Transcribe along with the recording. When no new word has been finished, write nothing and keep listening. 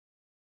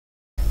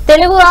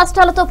తెలుగు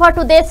రాష్ట్రాలతో పాటు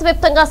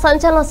దేశవ్యాప్తంగా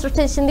సంచలనం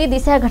సృష్టించింది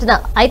దిశ ఘటన.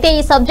 అయితే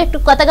ఈ సబ్జెక్టు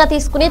కొత్తగా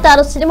తీసుకుని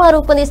తాను సినిమా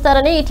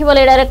రూపొందిస్తారని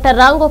ఇటీవలే డైరెక్టర్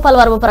రామ్ గోపాల్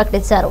వర్మ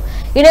ప్రకటించారు.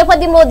 ఈ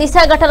నేపథ్యంలో దిశ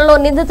ఘటనలో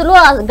నిందితులు,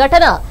 ఆ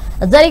ఘటన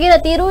జరిగిన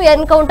తీరు,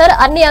 ఎన్కౌంటర్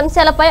అన్ని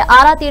అంశాలపై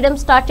ఆరా తీయడం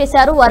స్టార్ట్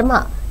చేశారు వర్మ.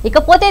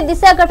 ఇకపోతే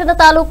దిశ ఘటన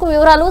తాలూకు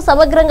వివరాలు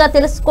సమగ్రంగా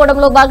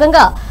తెలుసుకోవడంలో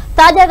భాగంగా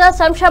తాజాగా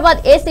శంషాబాద్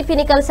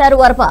ఏసీపీని కలిశారు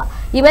వర్మ.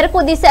 ఈ మేరకు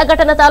దిశ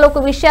ఘటన తాలూకు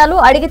విషయాలు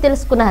అడిగి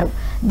తెలుసుకున్నారు.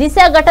 దిశ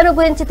ఘటన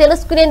గురించి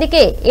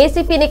తెలుసుకునేందుకే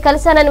ఏసీపీని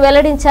కలిశానని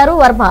వెల్లడించారు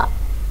వర్మ.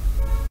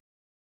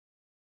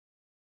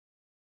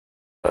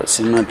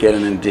 సినిమా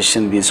తీయాలని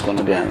డెసిషన్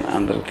తీసుకున్నది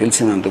అందరికి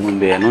తెలిసినంత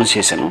ముందే అనౌన్స్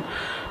చేశాను.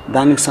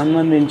 దానికి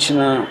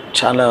సంబంధించిన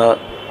చాలా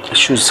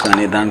ఇష్యూస్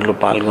కానీ, దాంట్లో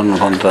పాల్గొన్న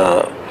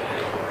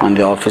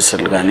కొంతమంది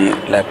ఆఫీసర్లు కానీ,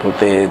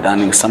 లేకపోతే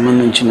దానికి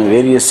సంబంధించిన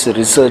వేరియస్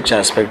రీసెర్చ్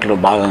ఆస్పెక్ట్లో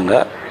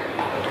భాగంగా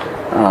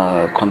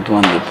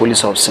కొంతమంది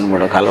పోలీస్ ఆఫీసర్ని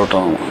కూడా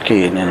కలవటానికి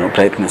నేను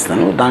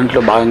ప్రయత్నిస్తాను. దాంట్లో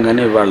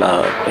భాగంగానే ఇవాళ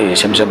ఈ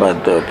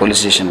శంషాబాద్ పోలీస్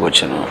స్టేషన్కి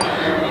వచ్చాను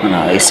మన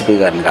ఏసీపీ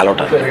గారిని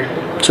కలవటానికి.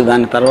 సో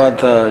దాని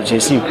తర్వాత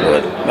చేసి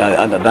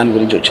దాని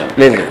గురించి వచ్చాను.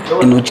 లేదు,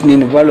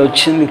 నేను ఇవాళ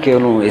వచ్చింది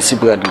కేవలం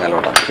ఏసీపీ గారిని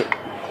కలవటానికి.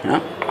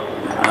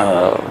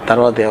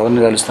 తర్వాత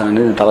ఎవరిని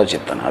కలుస్తాననేది నేను తర్వాత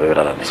చెప్తాను ఆ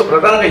వివరాలని.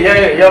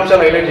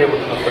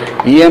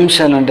 ఈ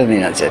అంశాలు అంటే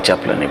నేను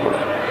చెప్పలేను ఇప్పుడు.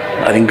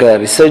 అది ఇంకా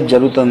రీసెర్చ్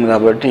జరుగుతుంది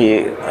కాబట్టి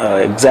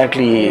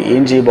ఎగ్జాక్ట్లీ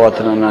ఏం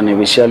చేయబోతున్నాను అనే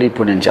విషయాలు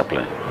ఇప్పుడు నేను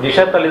చెప్పలేను. దిశ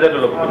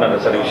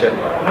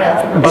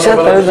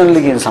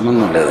తల్లిదండ్రులకి ఏం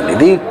సంబంధం లేదండి.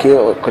 ఇది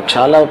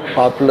చాలా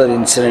పాపులర్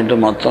ఇన్సిడెంట్,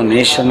 మొత్తం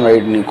నేషన్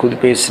వైడ్ని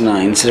కుదిపేసిన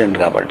ఇన్సిడెంట్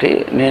కాబట్టి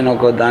నేను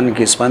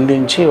దానికి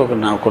స్పందించి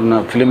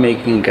నాకున్న ఫిల్మ్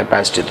మేకింగ్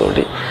కెపాసిటీ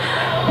తోటి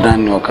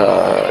దాన్ని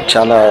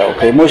చాలా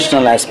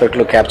ఎమోషనల్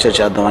ఆస్పెక్ట్లో క్యాప్చర్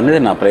చేద్దాం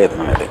అనేది నా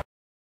ప్రయత్నం. ఇది